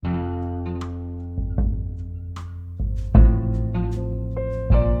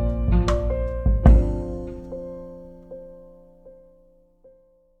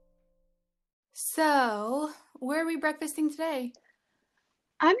where are we breakfasting today?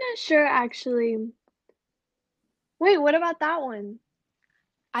 I'm not sure actually. Wait, what about that one?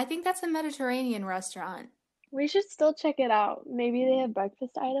 I think that's a Mediterranean restaurant. We should still check it out. Maybe they have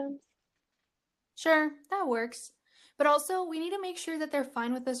breakfast items. Sure, that works. But also, we need to make sure that they're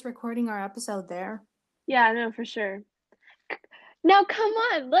fine with us recording our episode there. Yeah, no, for sure. Now come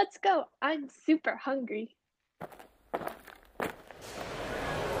on, let's go. I'm super hungry.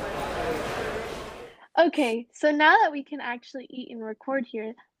 Okay, so now that we can actually eat and record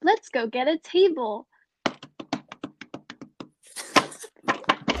here, let's go get a table.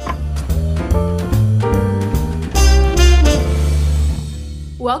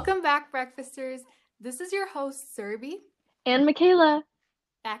 Welcome back, breakfasters. This is your host, Serby, And Michaela,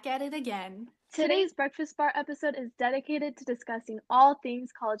 back at it again. today's Breakfast Bar episode is dedicated to discussing all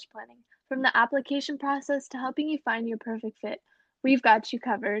things college planning, from the application process to helping you find your perfect fit. We've got you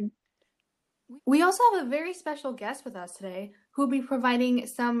covered. We also have a very special guest with us today who will be providing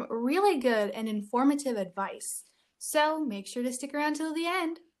some really good and informative advice. So make sure to stick around till the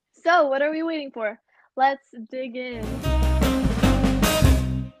end. So, what are we waiting for? Let's dig in.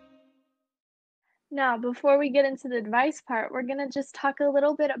 Now, before we get into the advice part, we're going to just talk a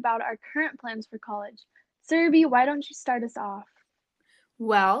little bit about our current plans for college. Serby, why don't you start us off?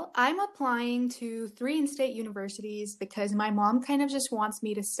 Well, I'm applying to 3 in-state universities because my mom kind of just wants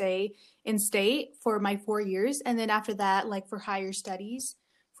me to stay in state for my 4 years. And then after that, like for higher studies,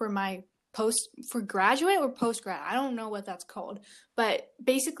 for my for graduate or post grad. I don't know what that's called. But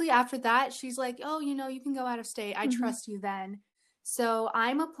basically after that, she's like, oh, you can go out of state. I trust you then. So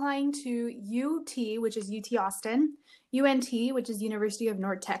I'm applying to UT, which is UT Austin, UNT, which is University of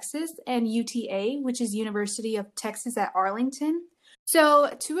North Texas, and UTA, which is University of Texas at Arlington.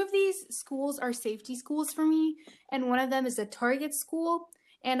 So 2 of these schools are safety schools for me, and one of them is a target school.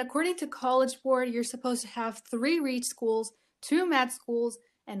 And according to College Board, you're supposed to have 3 reach schools, 2 med schools,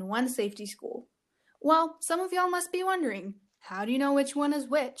 and 1 safety school. Well, some of y'all must be wondering, how do you know which one is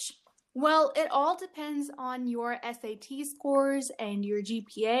which? Well, it all depends on your SAT scores and your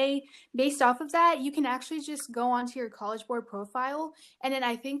GPA. Based off of that, you can actually just go onto your College Board profile, and then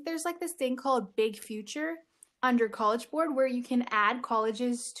I think there's like this thing called Big Future under College Board where you can add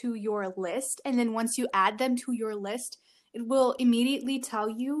colleges to your list, and then once you add them to your list, it will immediately tell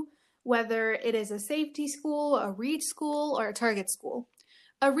you whether it is a safety school, a reach school, or a target school.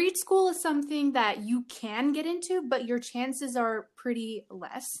 A reach school is something that you can get into, but your chances are pretty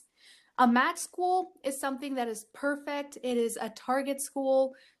less. A match school is something that is perfect. It is a target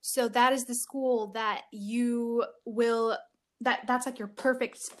school, so that is the school that you will that's like your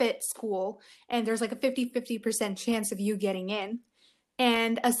perfect fit school, and there's like a 50% chance of you getting in.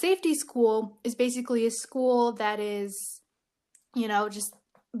 And a safety school is basically a school that is, just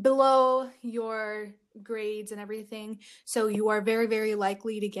below your grades and everything. So you are very, very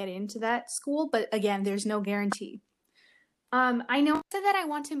likely to get into that school, but again, there's no guarantee. I know I said that I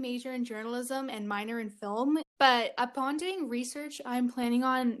want to major in journalism and minor in film, but upon doing research, I'm planning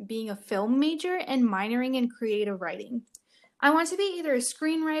on being a film major and minoring in creative writing. I want to be either a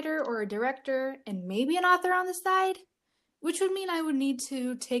screenwriter or a director and maybe an author on the side, which would mean I would need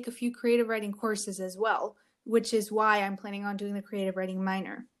to take a few creative writing courses as well, which is why I'm planning on doing the creative writing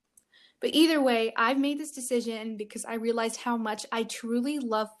minor. But either way, I've made this decision because I realized how much I truly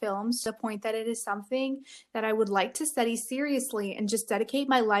love films to the point that it is something that I would like to study seriously and just dedicate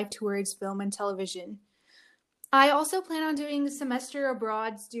my life towards film and television. I also plan on doing a semester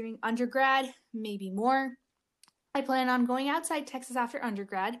abroad during undergrad, maybe more. I plan on going outside Texas after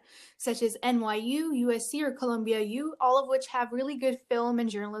undergrad, such as NYU, USC, or Columbia U, all of which have really good film and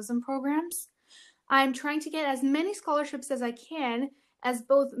journalism programs. I'm trying to get as many scholarships as I can, as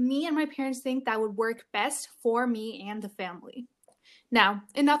both me and my parents think that would work best for me and the family. Now,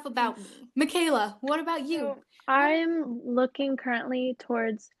 enough about me. Michaela, what about you? So, I'm looking currently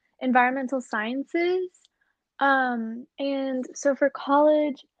towards environmental sciences. And so for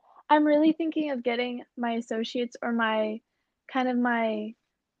college, I'm really thinking of getting my associates or my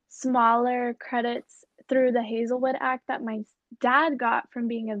smaller credits through the Hazelwood Act that my dad got from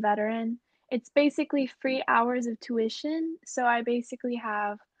being a veteran. It's basically free hours of tuition. So I basically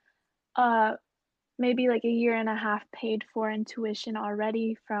have uh maybe like a year and a half paid for in tuition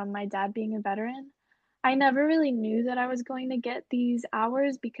already from my dad being a veteran. I never really knew that I was going to get these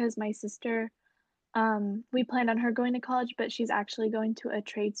hours because my sister, we planned on her going to college, but she's actually going to a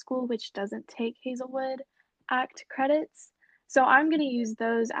trade school which doesn't take Hazelwood Act credits. So I'm going to use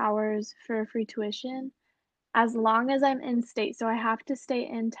those hours for free tuition as long as I'm in state. So I have to stay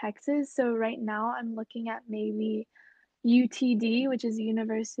in Texas. So right now I'm looking at maybe UTD, which is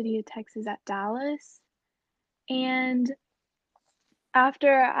University of Texas at Dallas. And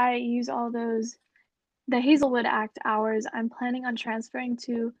after I use all the Hazelwood Act hours, I'm planning on transferring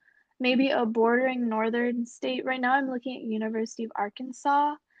to maybe a bordering northern state. Right now, I'm looking at University of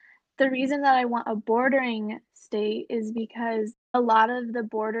Arkansas. The reason that I want a bordering state is because a lot of the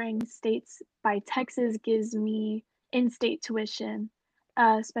bordering states by Texas gives me in-state tuition,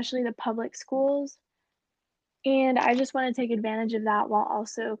 especially the public schools. And I just want to take advantage of that while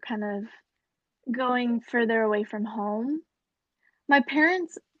also kind of going further away from home. My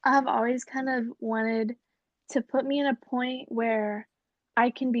parents have always kind of wanted to put me in a point where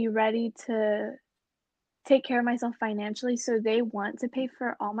I can be ready to take care of myself financially, so they want to pay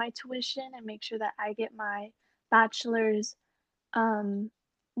for all my tuition and make sure that I get my bachelor's, um,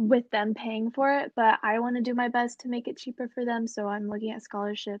 with them paying for it, but I wanna do my best to make it cheaper for them, so I'm looking at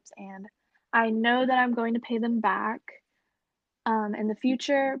scholarships, and I know that I'm going to pay them back, in the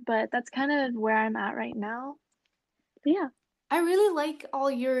future, but that's kind of where I'm at right now. But yeah. I really like all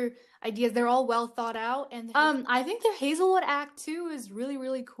your ideas. They're all well thought out, and I think the Hazelwood Act too is really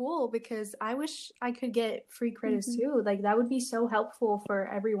really cool because I wish I could get free credits Mhm. too. Like that would be so helpful for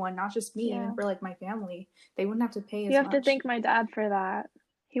everyone, not just me, even Yeah. for like my family. They wouldn't have to pay You as have to much. thank my dad for that.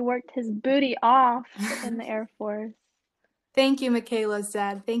 He worked his booty off in the Air Force. Thank you, Michaela's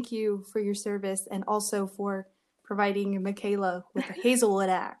dad. Thank you for your service and also for providing Michaela with the Hazelwood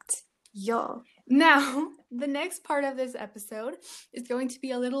Act. Yeah. Now, the next part of this episode is going to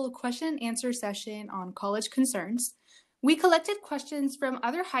be a little question and answer session on college concerns. We collected questions from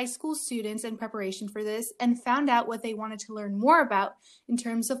other high school students in preparation for this and found out what they wanted to learn more about in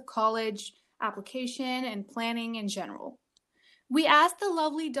terms of college application and planning in general. We asked the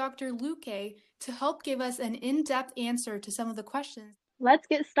lovely Dr. Luque to help give us an in depth answer to some of the questions. Let's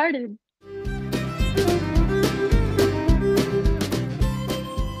get started.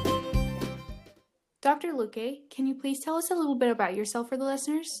 Dr. Luque, can you please tell us a little bit about yourself for the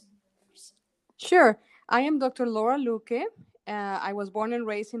listeners? Sure. I am Dr. Laura Luque. I was born and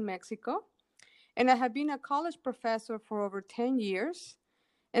raised in Mexico, and I have been a college professor for over 10 years.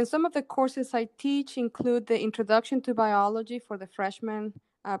 And some of the courses I teach include the Introduction to Biology for the freshman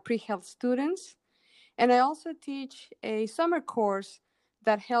pre-health students. And I also teach a summer course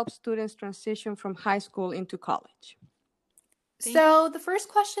that helps students transition from high school into college. So, the first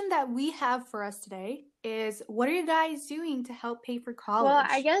question that we have for us today is what are you guys doing to help pay for Well, I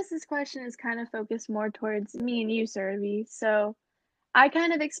college? guess this question is kind of focused more towards me and you, Survey. So I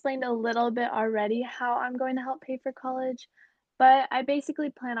kind of explained a little bit already how I'm going to help pay for college, but I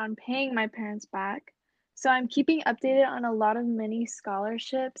basically plan on paying my parents back. So I'm keeping updated on a lot of mini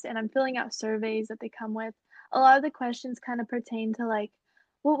scholarships and I'm filling out surveys that they come with. A lot of the questions kind of pertain to like,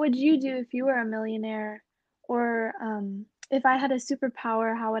 what would you do if you were a millionaire? Or if I had a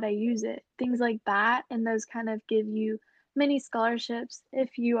superpower, how would I use it? Things like that. And those kind of give you mini scholarships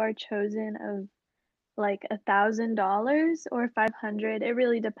if you are chosen of like $1,000 or 500. It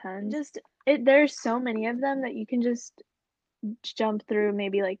really depends. Just it there's so many of them that you can just jump through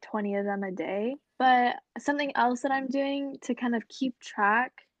maybe like 20 of them a day. But something else that I'm doing to kind of keep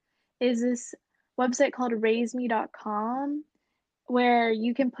track is this website called raiseme.com where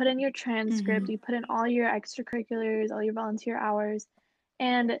you can put in your transcript, Mm-hmm. you put in all your extracurriculars, all your volunteer hours,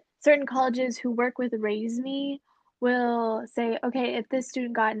 and certain colleges who work with Raise Me will say, okay, if this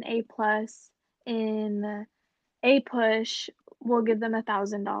student got an A plus in A push, we'll give them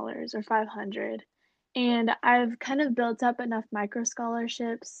 $1,000 or 500. And I've kind of built up enough micro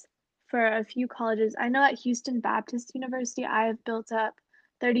scholarships for a few colleges. I know at Houston Baptist University, I have built up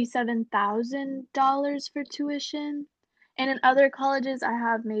 $37,000 for tuition. And in other colleges, I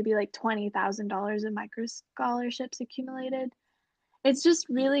have maybe like $20,000 in micro scholarships accumulated. It's just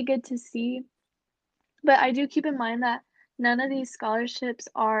really good to see. But I do keep in mind that none of these scholarships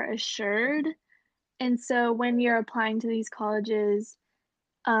are assured. And so when you're applying to these colleges,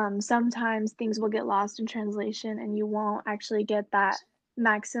 sometimes things will get lost in translation and you won't actually get that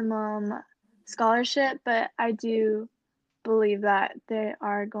maximum scholarship. But I do believe that they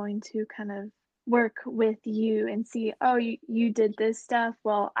are going to kind of work with you and see, oh, you did this stuff.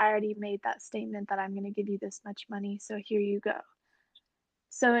 Well, I already made that statement that I'm going to give you this much money. So here you go.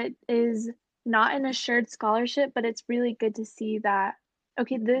 So it is not an assured scholarship, but it's really good to see that,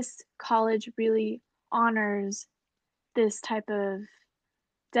 okay, this college really honors this type of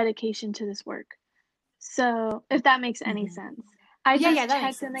dedication to this work. So if that makes any Mm-hmm. sense. I Yeah, just that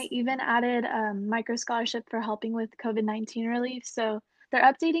makes checked and they sense. even added micro scholarship for helping with COVID-19 relief. So they're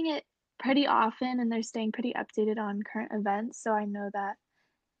updating it pretty often and they're staying pretty updated on current events. So I know that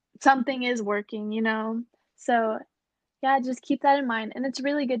something is working, you know? So Yeah, just keep that in mind. And it's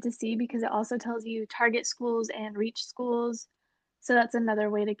really good to see because it also tells you target schools and reach schools. So that's another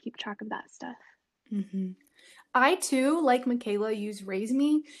way to keep track of that stuff. Hmm. I too, like Michaela, use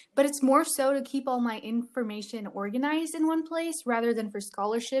RaiseMe, but it's more so to keep all my information organized in one place rather than for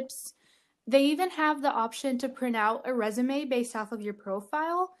scholarships. They even have the option to print out a resume based off of your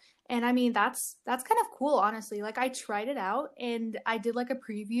profile. And I mean, that's kind of cool, honestly. Like I tried it out and I did like a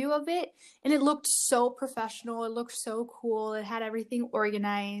preview of it and it looked so professional. It looked so cool. It had everything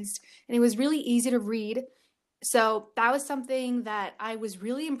organized and it was really easy to read. So that was something that I was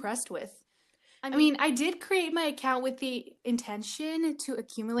really impressed with. I mean, I did create my account with the intention to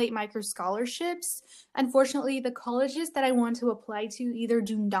accumulate micro scholarships. Unfortunately, the colleges that I want to apply to either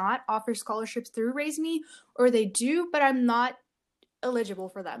do not offer scholarships through RaiseMe or they do, but I'm not eligible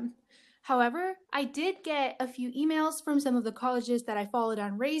for them. However, I did get a few emails from some of the colleges that I followed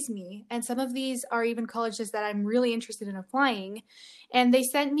on RaiseMe, and some of these are even colleges that I'm really interested in applying. And they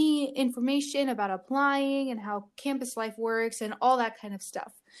sent me information about applying and how campus life works and all that kind of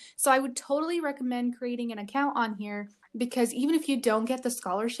stuff. So I would totally recommend creating an account on here because even if you don't get the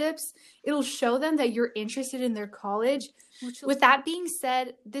scholarships, it'll show them that you're interested in their college. With that being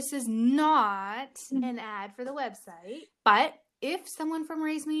said, this is not an ad for the website, but if someone from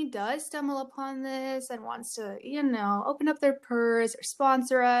RaiseMe does stumble upon this and wants to, open up their purse or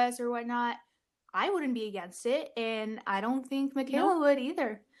sponsor us or whatnot, I wouldn't be against it, and I don't think Michaela would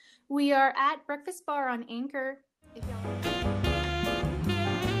either. We are at Breakfast Bar on Anchor. If y'all...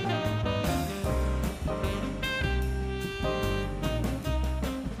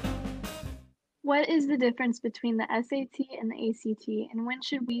 What is the difference between the SAT and the ACT, and when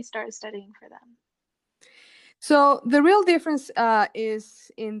should we start studying for them? So the real difference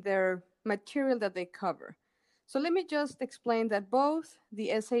is in their material that they cover. So let me just explain that both the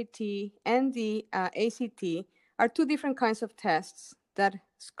SAT and the ACT are two different kinds of tests that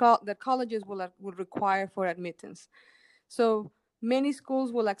colleges will require for admittance. So many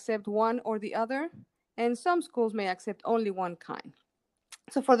schools will accept one or the other, and some schools may accept only one kind.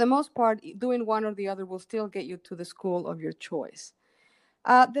 So for the most part, doing one or the other will still get you to the school of your choice.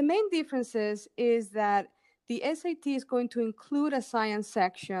 The main differences is that the SAT is going to include a science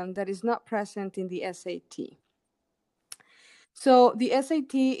section that is not present in the SAT. So the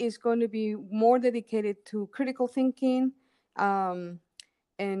SAT is going to be more dedicated to critical thinking and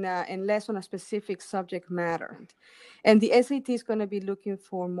less on a specific subject matter. And the SAT is going to be looking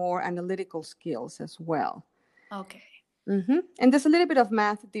for more analytical skills as well. Okay. And there's a little bit of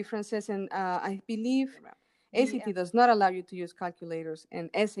math differences, and I believe ACT does not allow you to use calculators, and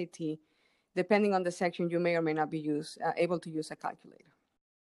SAT, depending on the section, you may or may not be able to use a calculator.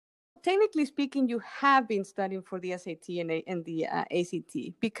 Technically speaking, you have been studying for the SAT and the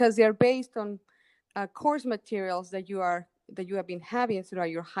ACT because they are based on course materials that you have been having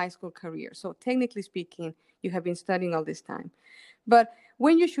throughout your high school career. So technically speaking, you have been studying all this time. But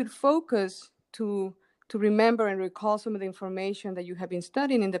when you should focus to remember and recall some of the information that you have been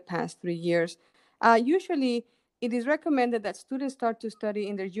studying in the past 3 years, usually it is recommended that students start to study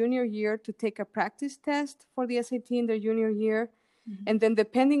in their junior year to take a practice test for the SAT in their junior year. And then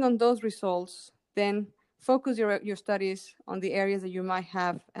depending on those results, then focus your studies on the areas that you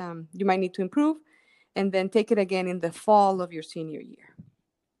might need to improve, and then take it again in the fall of your senior year.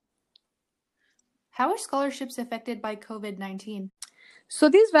 How are scholarships affected by COVID-19? So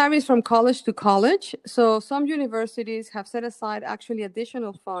this varies from college to college. So some universities have set aside actually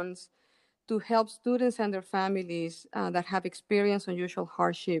additional funds to help students and their families that have experienced unusual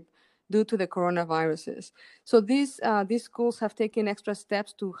hardship due to the coronaviruses. So these schools have taken extra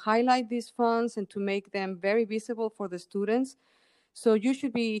steps to highlight these funds and to make them very visible for the students. So you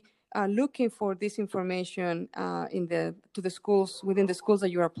should be looking for this information to the schools, within the schools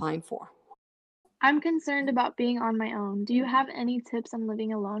that you're applying for. I'm concerned about being on my own. Do you have any tips on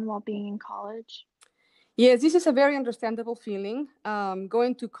living alone while being in college? Yes, this is a very understandable feeling.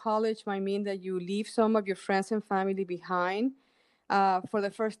 Going to college might mean that you leave some of your friends and family behind. For the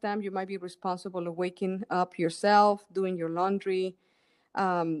first time, you might be responsible of waking up yourself, doing your laundry,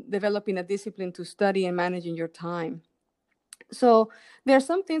 developing a discipline to study and managing your time. So there are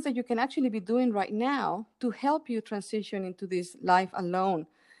some things that you can actually be doing right now to help you transition into this life alone.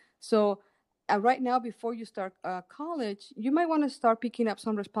 So right now, before you start college, you might want to start picking up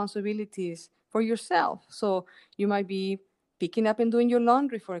some responsibilities for yourself. So you might be picking up and doing your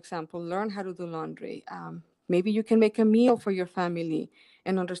laundry, for example. Learn how to do laundry. Maybe you can make a meal for your family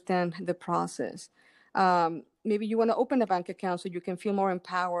and understand the process. Maybe you want to open a bank account so you can feel more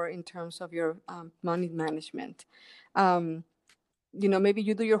empowered in terms of your money management. maybe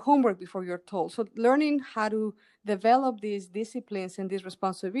you do your homework before you're told. So learning how to develop these disciplines and these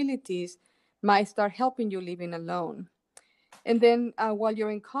responsibilities might start helping you living alone. And then while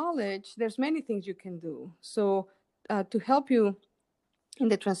you're in college, there's many things you can do. So to help you in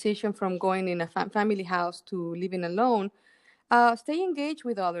the transition from going in a family house to living alone, stay engaged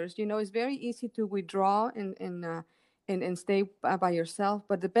with others. It's very easy to withdraw and stay by yourself.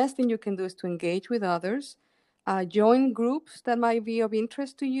 But the best thing you can do is to engage with others, join groups that might be of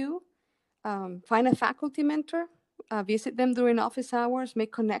interest to you, find a faculty mentor, visit them during office hours,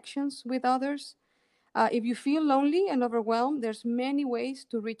 make connections with others. If you feel lonely and overwhelmed, there's many ways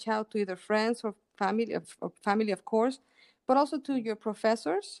to reach out to either friends or family, of course, but also to your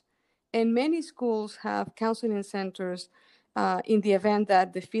professors. And many schools have counseling centers in the event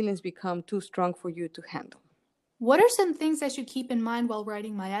that the feelings become too strong for you to handle. What are some things I should keep in mind while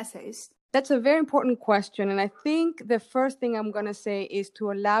writing my essays? That's a very important question. And I think the first thing I'm going to say is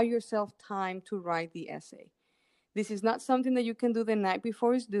to allow yourself time to write the essay. This is not something that you can do the night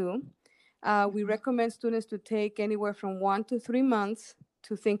before it's due. We recommend students to take anywhere from 1 to 3 months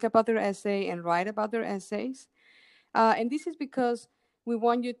to think about their essay and write about their essays. And this is because we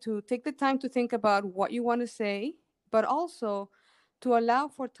want you to take the time to think about what you want to say, but also to allow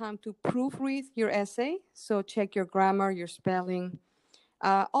for time to proofread your essay. So check your grammar, your spelling.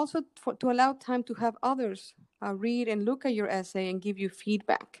 Also to allow time to have others read and look at your essay and give you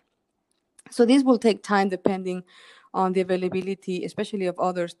feedback. So this will take time depending on the availability, especially of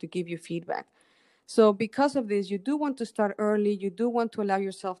others, to give you feedback. So because of this, you do want to start early. You do want to allow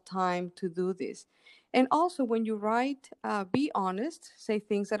yourself time to do this. And also when you write, be honest, say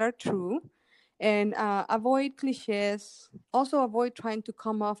things that are true, and avoid cliches. Also avoid trying to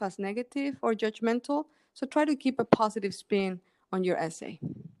come off as negative or judgmental. So try to keep a positive spin on your essay.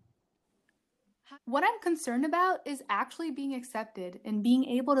 What I'm concerned about is actually being accepted and being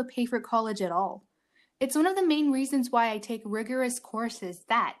able to pay for college at all. It's one of the main reasons why I take rigorous courses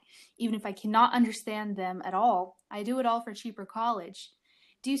that, even if I cannot understand them at all, I do it all for cheaper college.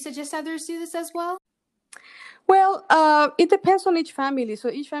 Do you suggest others do this as well? Well, it depends on each family. So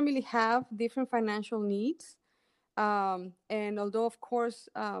each family have different financial needs. And although, of course,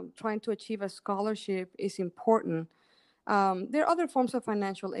 trying to achieve a scholarship is important, there are other forms of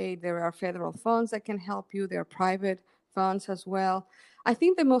financial aid. There are federal funds that can help you. There are private funds as well. I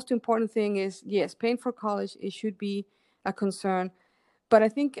think the most important thing is, yes, paying for college, it should be a concern. But I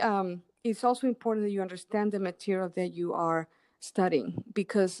think it's also important that you understand the material that you are studying,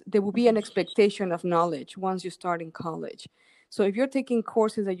 because there will be an expectation of knowledge once you start in college. So if you're taking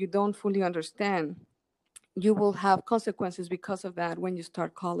courses that you don't fully understand, you will have consequences because of that when you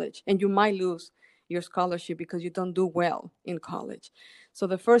start college, and you might lose your scholarship because you don't do well in college. So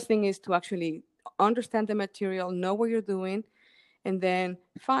the first thing is to actually understand the material, know what you're doing, and then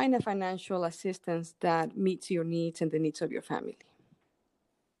find a financial assistance that meets your needs and the needs of your family.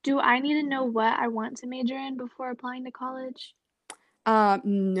 Do I need to know what I want to major in before applying to college?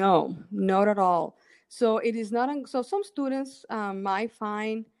 No, not at all. So it is not. So some students might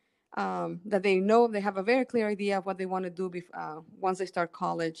find that they have a very clear idea of what they want to do once they start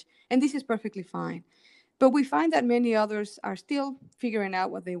college, and this is perfectly fine. But we find that many others are still figuring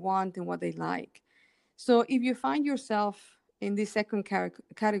out what they want and what they like. So if you find yourself in this second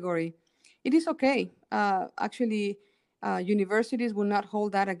category, it is okay. Actually, universities will not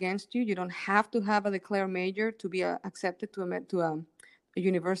hold that against you. You don't have to have a declared major to be accepted to a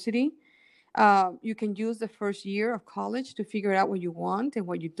university. You can use the first year of college to figure out what you want and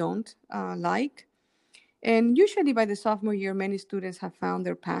what you don't like. And usually by the sophomore year, many students have found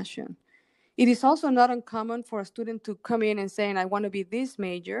their passion. It is also not uncommon for a student to come in and saying, I want to be this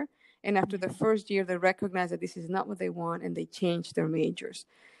major. And after the first year, they recognize that this is not what they want and they change their majors.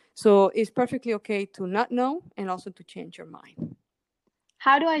 So it's perfectly okay to not know and also to change your mind.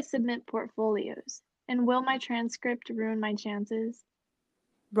 How do I submit portfolios? And will my transcript ruin my chances?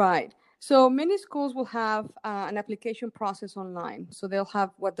 Right. So many schools will have an application process online. So they'll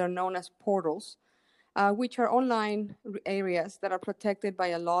have what they're known as portals, which are online areas that are protected by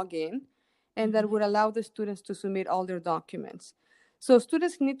a login and that would allow the students to submit all their documents. So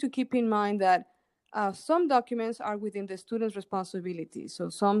students need to keep in mind that some documents are within the student's responsibility. So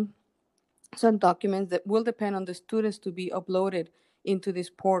some documents that will depend on the students to be uploaded into this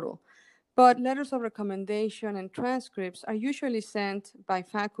portal. But letters of recommendation and transcripts are usually sent by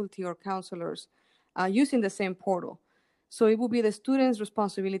faculty or counselors using the same portal. So it will be the student's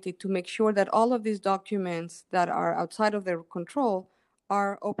responsibility to make sure that all of these documents that are outside of their control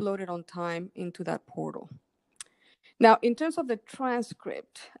are uploaded on time into that portal. Now, in terms of the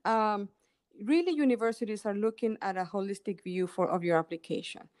transcript, really universities are looking at a holistic view of your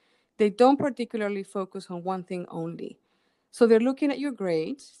application. They don't particularly focus on one thing only. So they're looking at your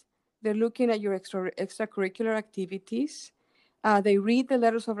grades, they're looking at your extracurricular activities, they read the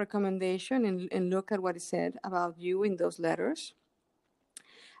letters of recommendation and look at what is said about you in those letters.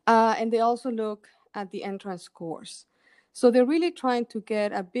 And they also look at the entrance scores. So they're really trying to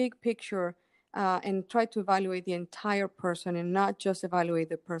get a big picture and try to evaluate the entire person and not just evaluate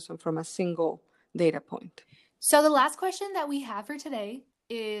the person from a single data point. So the last question that we have for today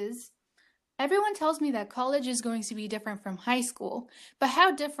is, everyone tells me that college is going to be different from high school, but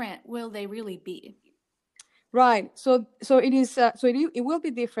how different will they really be? Right. So it is. It will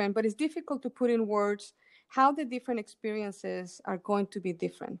be different, but it's difficult to put in words how the different experiences are going to be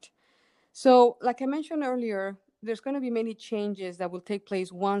different. So, like I mentioned earlier, there's going to be many changes that will take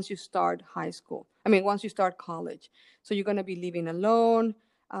place once you start high school. Once you start college. So you're going to be living alone.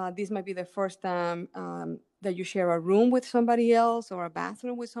 This might be the first time that you share a room with somebody else or a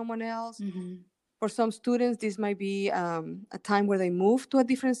bathroom with someone else. Mm-hmm. For some students, this might be a time where they move to a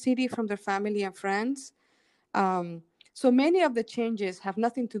different city from their family and friends. So many of the changes have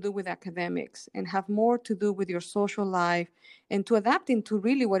nothing to do with academics and have more to do with your social life and to adapting to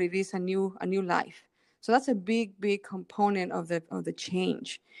really what it is, a new life. So that's a big component of the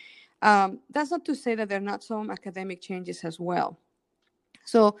change. That's not to say that there are not some academic changes as well.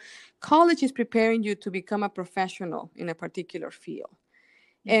 So college is preparing you to become a professional in a particular field.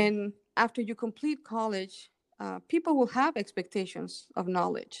 Mm-hmm. And after you complete college, people will have expectations of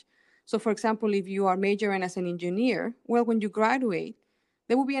knowledge. So, for example, if you are majoring as an engineer, well, when you graduate,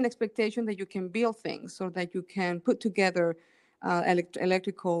 there will be an expectation that you can build things or that you can put together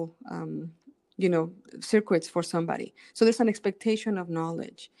electrical, circuits for somebody. So there's an expectation of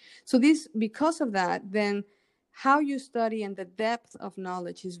knowledge. So because of that, then how you study and the depth of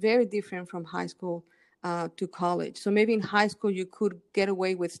knowledge is very different from high school to college. So maybe in high school, you could get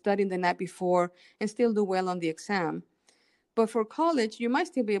away with studying the night before and still do well on the exam. But for college, you might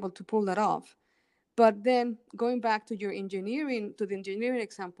still be able to pull that off. But then going back to the engineering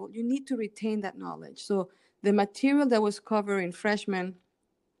example, you need to retain that knowledge. So the material that was covered in freshman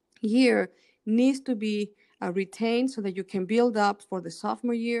year needs to be retained so that you can build up for the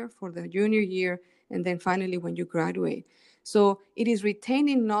sophomore year, for the junior year, and then finally when you graduate. So it is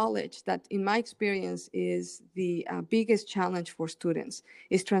retaining knowledge that, in my experience, is the biggest challenge for students,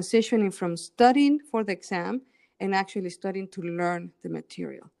 is transitioning from studying for the exam and actually studying to learn the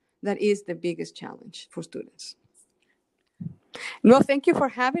material. That is the biggest challenge for students. No, thank you for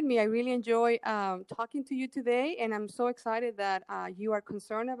having me. I really enjoy talking to you today, and I'm so excited that you are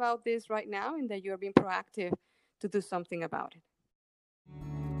concerned about this right now and that you're being proactive to do something about it.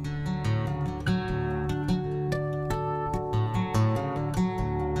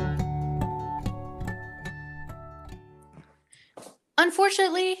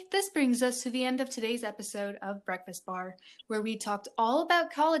 Unfortunately, this brings us to the end of today's episode of Breakfast Bar, where we talked all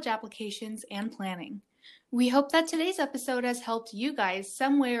about college applications and planning. We hope that today's episode has helped you guys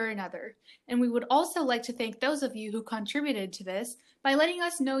some way or another, and we would also like to thank those of you who contributed to this by letting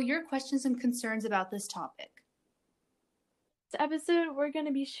us know your questions and concerns about this topic. This episode, we're going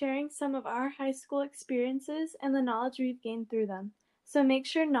to be sharing some of our high school experiences and the knowledge we've gained through them, so make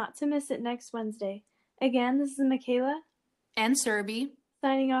sure not to miss it next Wednesday. Again, this is Michaela and Serby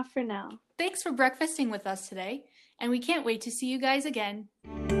signing off for now. Thanks for breakfasting with us today, and we can't wait to see you guys again.